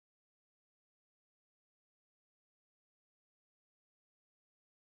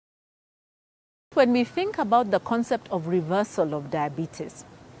When we think about the concept of reversal of diabetes,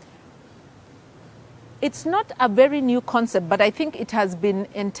 it's not a very new concept, but I think it has been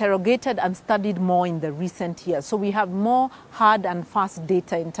interrogated and studied more in the recent years. So we have more hard and fast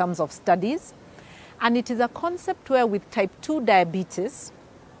data in terms of studies. And it is a concept where with type 2 diabetes,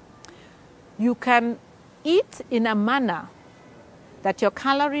 you can eat in a manner that your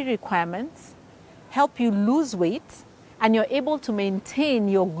calorie requirements help you lose weight, and you're able to maintain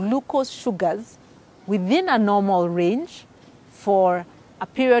your glucose sugars within a normal range for a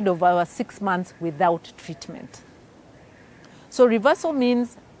period of over 6 months without treatment. So reversal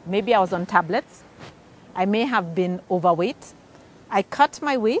means maybe I was on tablets, I may have been overweight, I cut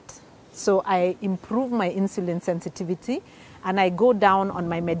my weight, so I improve my insulin sensitivity, and I go down on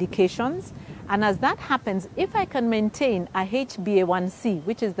my medications. And as that happens, if I can maintain a HbA1c,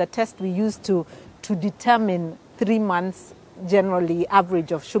 which is the test we use to determine 3 months generally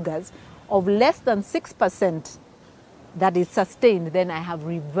average of sugars, of less than 6% that is sustained, then I have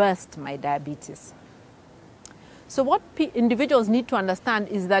reversed my diabetes. So what individuals need to understand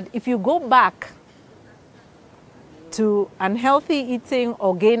is that if you go back to unhealthy eating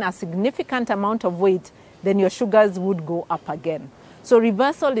or gain a significant amount of weight, then your sugars would go up again. So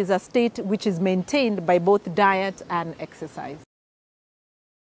reversal is a state which is maintained by both diet and exercise.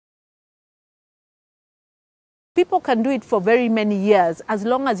 People can do it for very many years as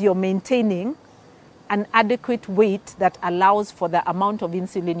long as you're maintaining an adequate weight that allows for the amount of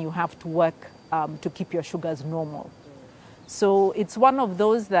insulin you have to work to keep your sugars normal. So it's one of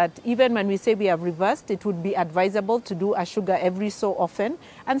those that even when we say we have reversed, it would be advisable to do a sugar every so often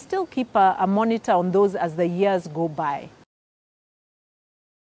and still keep a monitor on those as the years go by.